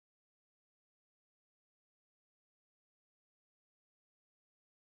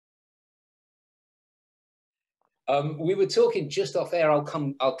We were talking just off air. I'll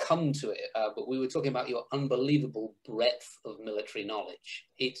come to it. But we were talking about your unbelievable breadth of military knowledge.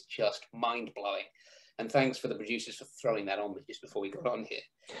 It's just mind blowing. And thanks for the producers for throwing that on me just before we got on here.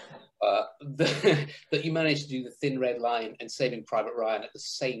 That you managed to do the Thin Red Line and Saving Private Ryan at the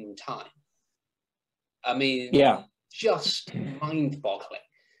same time. I mean, yeah, just mind boggling.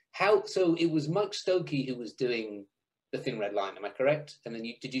 So it was Mike Stokey who was doing the Thin Red Line, am I correct? And then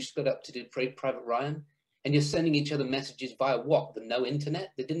did you split up to do Private Ryan? And you're sending each other messages via what? The no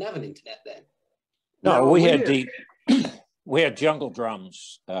internet? They didn't have an internet then. No, we had jungle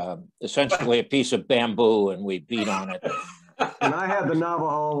drums, essentially a piece of bamboo, and we beat on it. And I had the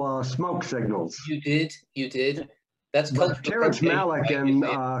Navajo smoke signals. You did. That's Terrence Malick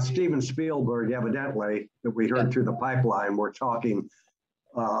and Steven Spielberg, evidently, that we heard through the pipeline, were talking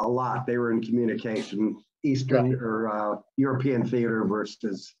a lot. They were in communication, Eastern or European theater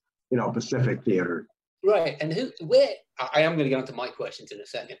versus, Pacific theater. Right, and I am going to get onto my questions in a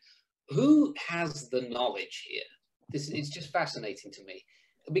second. Who has the knowledge here? It's just fascinating to me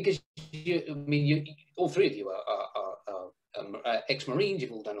because all three of you are ex-Marines.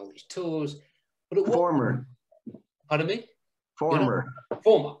 You've all done all these tours. But Former. Pardon me? Former.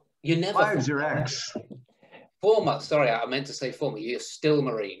 Former. You never. Wives are ex. Former. Sorry, I meant to say former. You're still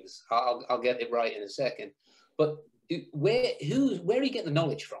Marines. I'll get it right in a second. But where are you getting the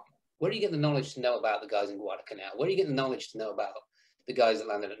knowledge from? Where are you getting the knowledge to know about the guys in Guadalcanal? Where are you getting the knowledge to know about the guys that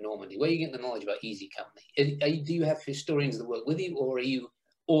landed at Normandy? Where are you getting the knowledge about Easy Company? Do you have historians that work with you, or are you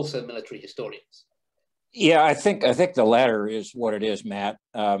also military historians? Yeah, I think the latter is what it is, Matt.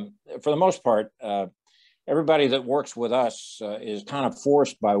 For the most part, everybody that works with us is kind of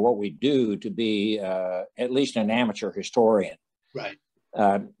forced by what we do to be at least an amateur historian. Right.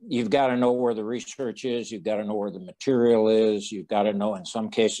 You've got to know where the research is. You've got to know where the material is. You've got to know, in some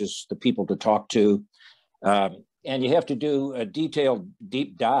cases, the people to talk to. And you have to do a detailed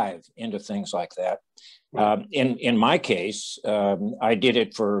deep dive into things like that. Right. In my case, I did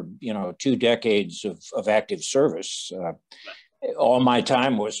it for 2 decades of active service. All my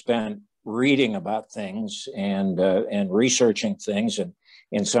time was spent reading about things and researching things, and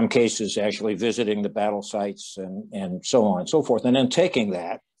in some cases actually visiting the battle sites and so on and so forth, and then taking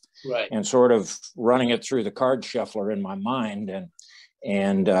that and sort of running it through the card shuffler in my mind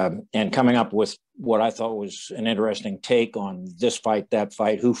and coming up with what I thought was an interesting take on this fight, that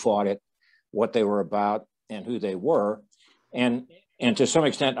fight, who fought it, what they were about, and who they were. And to some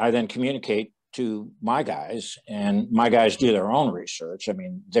extent, I then communicate to my guys, and my guys do their own research. I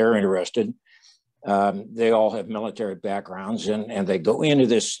mean, they're interested. They all have military backgrounds, and they go into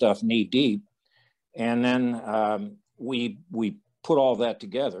this stuff knee deep. And then we put all that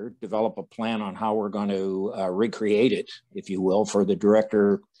together, develop a plan on how we're going to recreate it, if you will, for the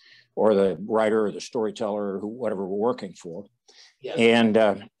director or the writer or the storyteller, or whatever we're working for. Yeah. And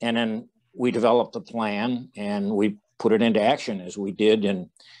then we developed the plan and we put it into action, as we did in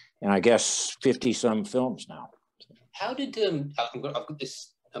I guess 50 some films now. How did I've got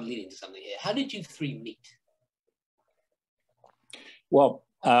this, I'm leading to something here. How did you three meet? Well,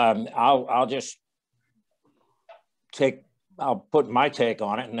 I'll put my take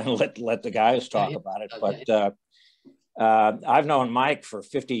on it and then let the guys talk about it. Okay. But I've known Mike for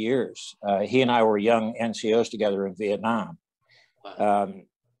 50 years. He and I were young NCOs together in Vietnam. Wow.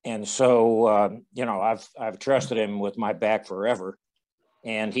 And so, I've trusted him with my back forever.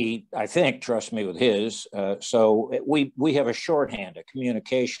 And he, I think, trusts me with his. So we have a shorthand, a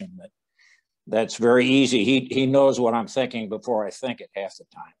communication that's very easy. He knows what I'm thinking before I think it half the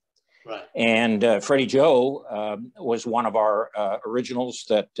time. Right. And Freddie Joe was one of our originals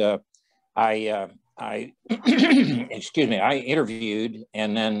that I excuse me, I interviewed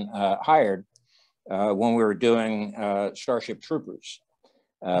and then hired when we were doing Starship Troopers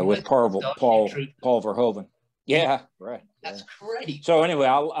with Paul Verhoeven. Yeah, right. That's great. So anyway,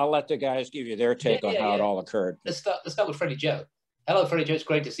 I'll let the guys give you their take on how it all occurred. Let's start with Freddie Joe. Hello, Freddie Joe. It's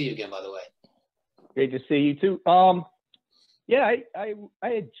great to see you again, by the way. Great to see you too. Yeah, I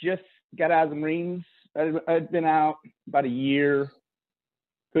had just got out of the Marines. I'd been out about a year.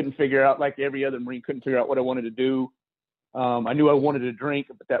 Couldn't figure out, like every other Marine, couldn't figure out what I wanted to do. I knew I wanted to drink,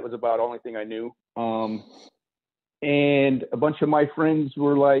 but that was about the only thing I knew. And a bunch of my friends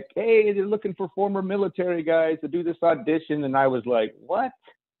were like, hey, they're looking for former military guys to do this audition. And I was like, what?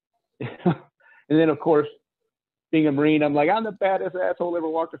 And then, of course, being a Marine, I'm like, I'm the baddest asshole ever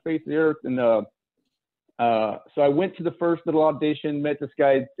walked the face of the earth. And so I went to the first little audition, met this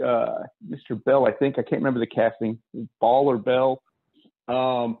guy, Mr. Bell, I think. I can't remember the casting, Ball or Bell.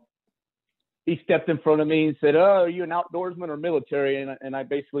 He stepped in front of me and said, oh, are you an outdoorsman or military? And I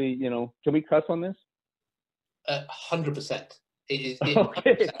basically, can we cuss on this? 100%.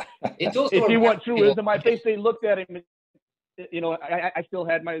 Okay. It's also if you want truism, I basically looked at him. You know, I still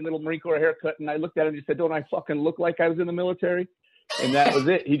had my little Marine Corps haircut, and I looked at him and just said, "Don't I fucking look like I was in the military?" And that was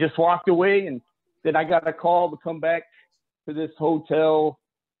it. He just walked away, and then I got a call to come back to this hotel.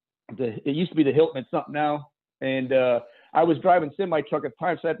 It used to be the Hilton. It's not now. And I was driving semi-truck at the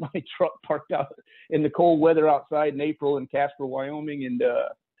time, so I had my truck parked out in the cold weather outside in April in Casper, Wyoming, and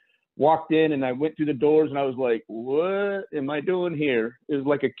walked in, and I went through the doors, and I was like, what am I doing here? It was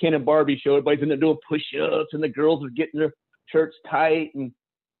like a Ken and Barbie show. Everybody's in there doing push-ups, and the girls are getting their shirts tight, and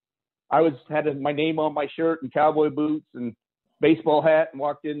I had my name on my shirt and cowboy boots and baseball hat, and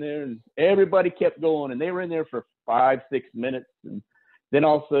walked in there, and everybody kept going, and they were in there for 5-6 minutes, and then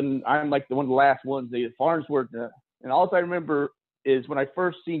all of a sudden, I'm like one of the last ones, the Farnsworth, and all I remember is when I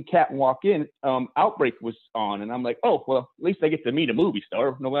first seen Captain walk in, Outbreak was on, and I'm like, oh, well, at least I get to meet a movie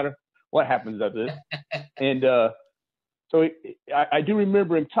star, no matter what happens after this. And so I do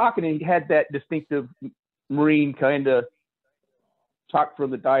remember him talking, and he had that distinctive Marine kind of talk from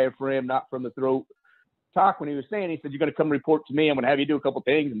the diaphragm, not from the throat talk when he was saying, he said, you're going to come report to me, I'm going to have you do a couple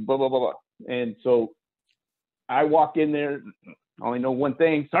things, and blah, blah, blah, blah. And so I walked in there, I only know one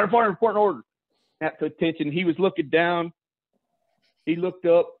thing, Sergeant Farnsworth, report and order. At the attention, he was looking down. He looked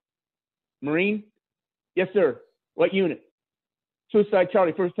up. Marine? Yes, sir. What unit? Suicide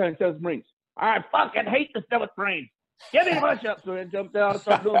Charlie, first time 7th Marines. I fucking hate the 7th Marines. Give me a push-up. So I jumped down and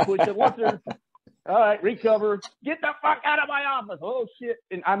started doing push-ups. Once there, all right, recover. Get the fuck out of my office. Oh, shit.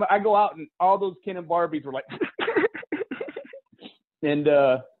 And I go out, and all those Ken and Barbies were like, and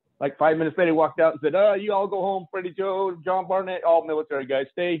like 5 minutes later, he walked out and said, you all go home, Freddie Joe, John Barnett, all military guys,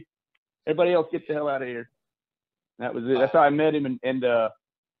 stay. Everybody else get the hell out of here. That was it. That's how I met him. And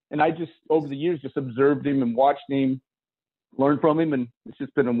I just, over the years, just observed him and watched him, learned from him. And it's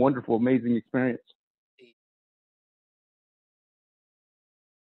just been a wonderful, amazing experience.